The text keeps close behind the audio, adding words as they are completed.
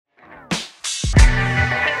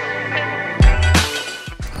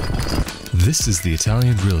This is the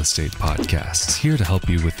Italian Real Estate Podcast, here to help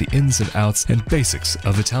you with the ins and outs and basics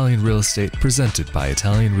of Italian real estate, presented by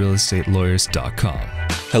ItalianRealEstateLawyers.com.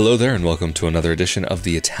 Hello there, and welcome to another edition of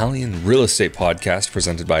the Italian Real Estate Podcast,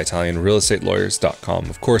 presented by ItalianRealEstateLawyers.com.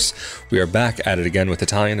 Of course, we are back at it again with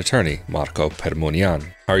Italian attorney Marco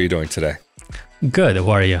Permunian. How are you doing today? Good. How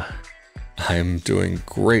are you? I'm doing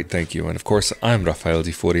great, thank you. And of course, I'm Rafael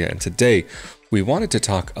Di Furia, and today we wanted to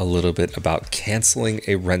talk a little bit about canceling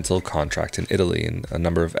a rental contract in Italy. In a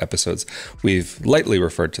number of episodes, we've lightly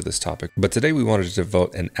referred to this topic, but today we wanted to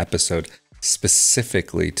devote an episode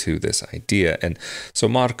specifically to this idea. And so,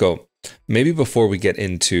 Marco, maybe before we get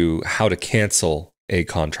into how to cancel a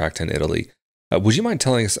contract in Italy, would you mind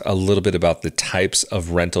telling us a little bit about the types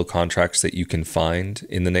of rental contracts that you can find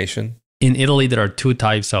in the nation? In Italy, there are two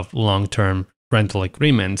types of long-term rental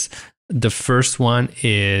agreements. The first one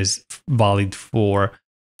is valid for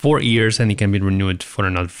 4 years and it can be renewed for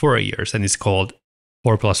another 4 years, and it's called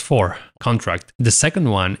 4+4 contract. The second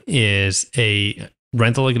one is a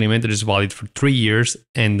rental agreement that is valid for 3 years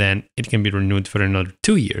and then it can be renewed for another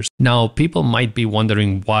 2 years. Now, people might be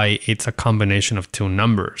wondering why it's a combination of two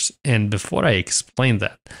numbers. And before I explain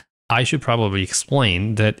that, I should probably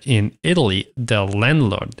explain that in Italy, the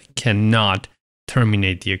landlord cannot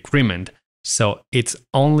terminate the agreement. So it's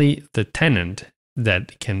only the tenant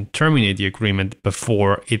that can terminate the agreement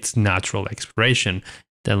before its natural expiration.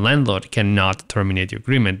 The landlord cannot terminate the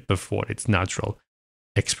agreement before its natural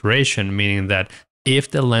expiration, meaning that if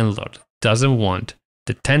the landlord doesn't want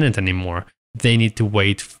the tenant anymore, they need to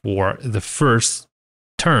wait for the first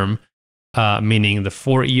term, meaning the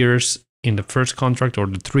 4 years in the first contract or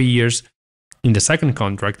the 3 years in the second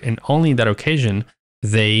contract, and only in that occasion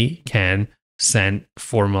they can send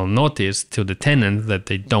formal notice to the tenant that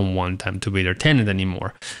they don't want them to be their tenant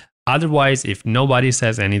anymore. Otherwise, if nobody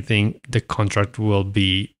says anything, the contract will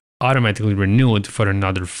be automatically renewed for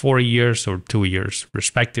another 4 years or 2 years,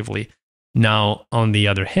 respectively. Now, on the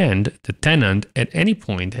other hand, the tenant at any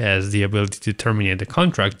point has the ability to terminate the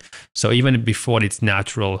contract. So even before its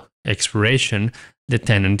natural expiration, the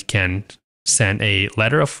tenant can send a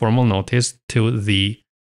letter of formal notice to the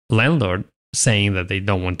landlord saying that they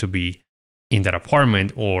don't want to be in that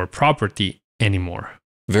apartment or property anymore.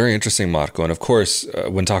 Very interesting, Marco. And of course,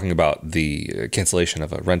 when talking about the cancellation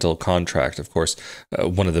of a rental contract, of course,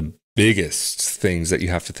 one of the biggest things that you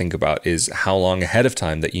have to think about is how long ahead of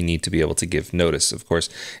time that you need to be able to give notice. Of course,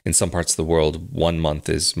 in some parts of the world, 1 month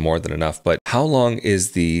is more than enough. But how long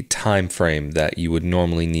is the time frame that you would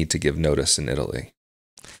normally need to give notice in Italy?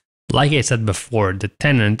 Like I said before, the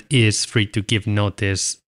tenant is free to give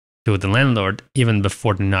notice to the landlord even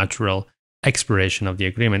before the natural expiration of the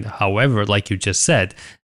agreement. However, like you just said,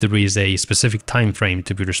 there is a specific time frame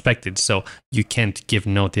to be respected. So you can't give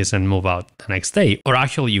notice and move out the next day. Or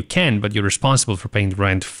actually you can, but you're responsible for paying the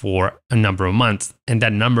rent for a number of months. And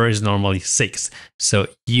that number is normally 6. So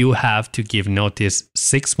you have to give notice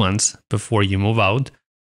 6 months before you move out,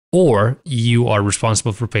 or you are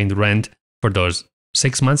responsible for paying the rent for those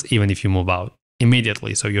 6 months, even if you move out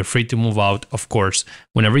immediately. So you're free to move out, of course,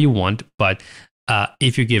 whenever you want. But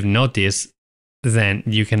if you give notice, then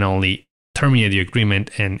you can only terminate the agreement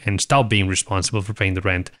and stop being responsible for paying the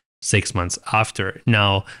rent 6 months after.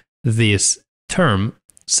 Now, this term,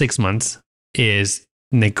 6 months, is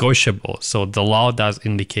negotiable. So the law does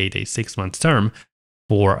indicate a 6-month term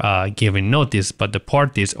for giving notice, but the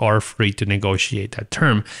parties are free to negotiate that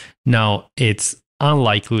term. Now, it's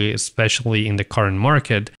unlikely, especially in the current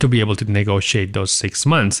market, to be able to negotiate those 6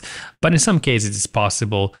 months. But in some cases, it's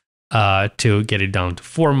possible to get it down to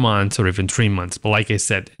 4 months or even 3 months. But like I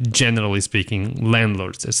said, generally speaking,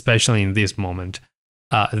 landlords, especially in this moment,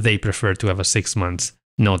 they prefer to have a 6 months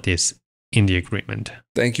notice in the agreement.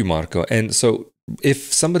 Thank you, Marco. And so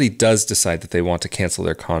if somebody does decide that they want to cancel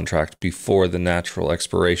their contract before the natural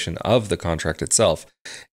expiration of the contract itself,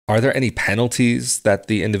 are there any penalties that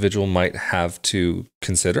the individual might have to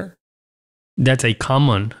consider? That's a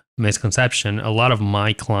common misconception. A lot of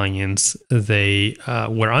my clients, they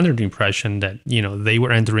were under the impression that, they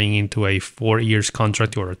were entering into a 4 years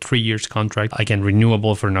contract or a 3 years contract, again,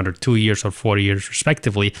 renewable for another 2 years or 4 years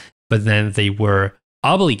respectively, but then they were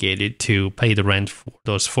obligated to pay the rent for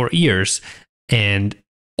those 4 years.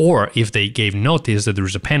 Or if they gave notice, that there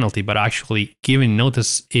was a penalty. But actually giving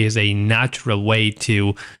notice is a natural way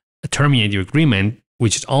to terminate the agreement,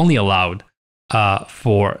 which is only allowed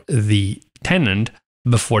for the tenant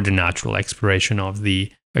before the natural expiration of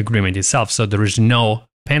the agreement itself. So there is no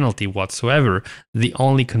penalty whatsoever. The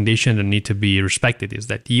only condition that need to be respected is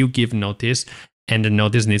that you give notice, and the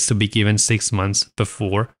notice needs to be given 6 months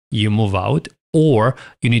before you move out, or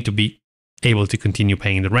you need to be able to continue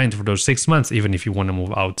paying the rent for those 6 months, even if you want to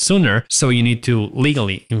move out sooner. So you need to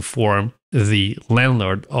legally inform the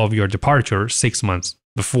landlord of your departure 6 months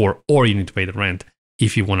before, or you need to pay the rent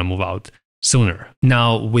if you want to move out sooner.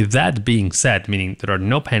 Now, with that being said, meaning there are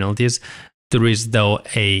no penalties, there is though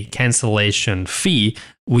a cancellation fee,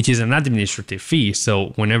 which is an administrative fee. So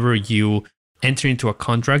whenever you enter into a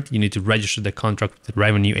contract, you need to register the contract with the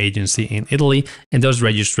revenue agency in Italy. And those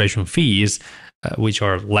registration fees, which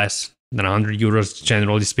are less than 100 euros,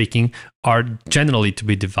 generally speaking, are generally to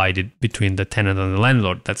be divided between the tenant and the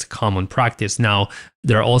landlord. That's common practice. Now,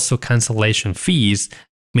 there are also cancellation fees,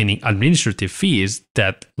 meaning administrative fees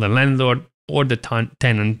that the landlord or the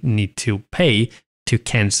tenant need to pay to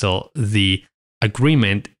cancel the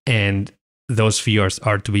agreement. And those fees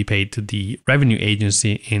are to be paid to the revenue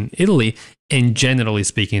agency in Italy. And generally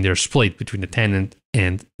speaking, they're split between the tenant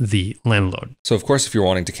and the landlord. So, of course, if you're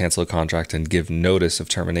wanting to cancel a contract and give notice of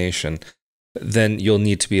termination, then you'll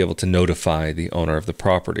need to be able to notify the owner of the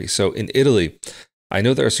property. So in Italy, I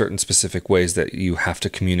know there are certain specific ways that you have to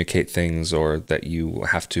communicate things or that you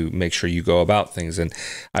have to make sure you go about things. And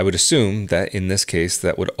I would assume that in this case,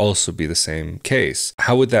 that would also be the same case.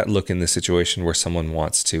 How would that look in the situation where someone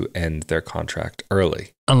wants to end their contract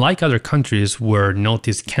early? Unlike other countries where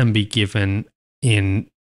notice can be given in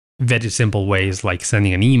very simple ways like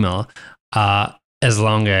sending an email, as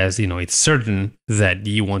long as it's certain that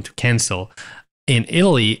you want to cancel. In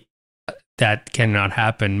Italy, that cannot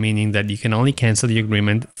happen, meaning that you can only cancel the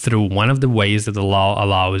agreement through one of the ways that the law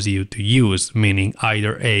allows you to use, meaning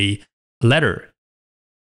either a letter,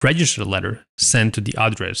 registered letter, sent to the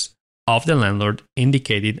address of the landlord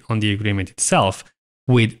indicated on the agreement itself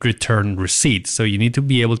with return receipt. So you need to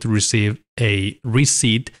be able to receive a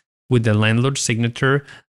receipt with the landlord's signature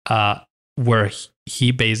where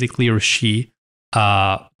he basically or she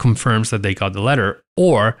confirms that they got the letter.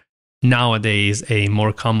 Or nowadays, a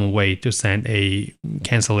more common way to send a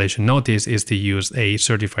cancellation notice is to use a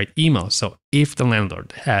certified email. So if the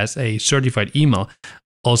landlord has a certified email,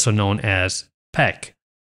 also known as PEC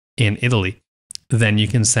in Italy, then you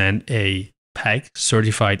can send a PEC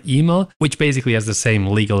certified email, which basically has the same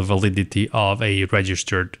legal validity of a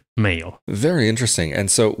registered mail. Very interesting.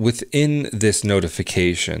 And so within this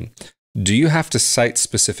notification, do you have to cite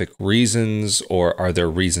specific reasons, or are there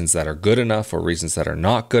reasons that are good enough or reasons that are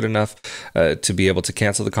not good enough to be able to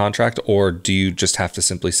cancel the contract? Or do you just have to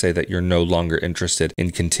simply say that you're no longer interested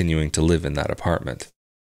in continuing to live in that apartment?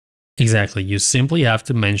 Exactly. You simply have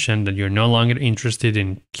to mention that you're no longer interested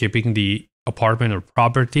in keeping the apartment or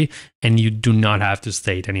property, and you do not have to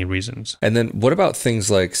state any reasons. And then what about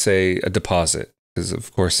things like, say, a deposit? Because,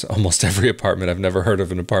 of course, almost every apartment, I've never heard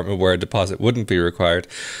of an apartment where a deposit wouldn't be required.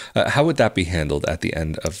 How would that be handled at the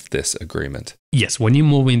end of this agreement? Yes, when you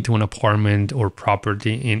move into an apartment or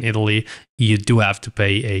property in Italy, you do have to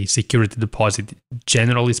pay a security deposit.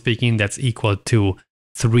 Generally speaking, that's equal to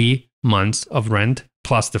 3 months of rent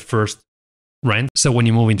plus the first rent. So when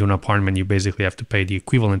you move into an apartment, you basically have to pay the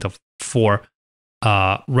equivalent of 4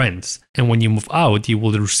 rents. And when you move out, you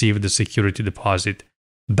will receive the security deposit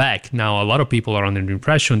back. Now, a lot of people are under the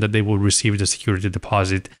impression that they will receive the security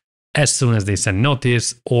deposit as soon as they send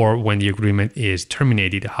notice or when the agreement is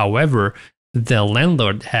terminated. However, the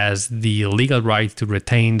landlord has the legal right to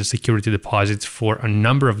retain the security deposits for a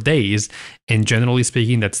number of days. And generally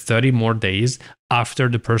speaking, that's 30 more days after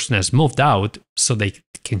the person has moved out, so they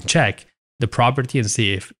can check the property and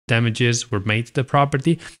see if damages were made to the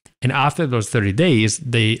property. And after those 30 days,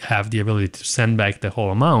 they have the ability to send back the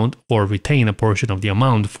whole amount or retain a portion of the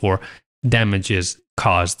amount for damages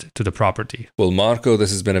caused to the property. Well, Marco,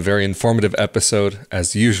 this has been a very informative episode,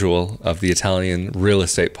 as usual, of the Italian Real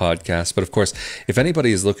Estate Podcast. But of course, if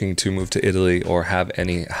anybody is looking to move to Italy or have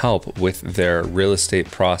any help with their real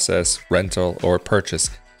estate process, rental, or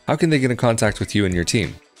purchase, how can they get in contact with you and your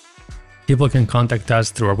team? People can contact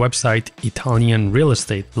us through our website,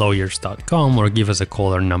 italianrealestatelawyers.com, or give us a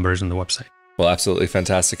call. Our numbers on the website. Well, absolutely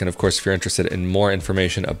fantastic. And of course, if you're interested in more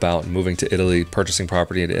information about moving to Italy, purchasing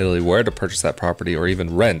property in Italy, where to purchase that property, or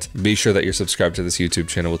even rent, be sure that you're subscribed to this YouTube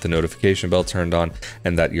channel with the notification bell turned on,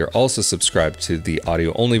 and that you're also subscribed to the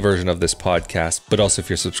audio-only version of this podcast. But also,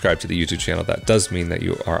 if you're subscribed to the YouTube channel, that does mean that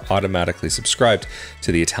you are automatically subscribed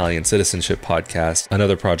to the Italian Citizenship Podcast,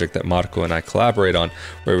 another project that Marco and I collaborate on,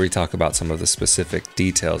 where we talk about some of the specific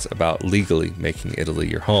details about legally making Italy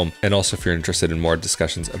your home. And also, if you're interested in more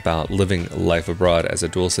discussions about living life abroad as a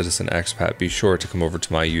dual citizen expat, be sure to come over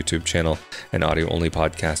to my YouTube channel, an audio-only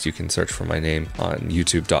podcast. You can search for my name on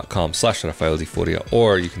youtube.com/Rafael Di Furia,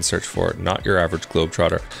 or you can search for Not Your Average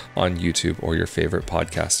Globetrotter on YouTube or your favorite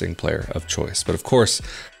podcasting player of choice. But of course,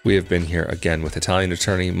 we have been here again with Italian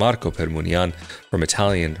attorney Marco Permunian from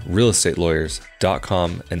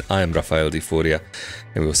ItalianRealEstateLawyers.com, and I'm Rafael Di Furia,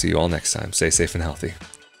 and we will see you all next time. Stay safe and healthy.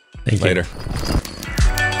 Thank you. Later.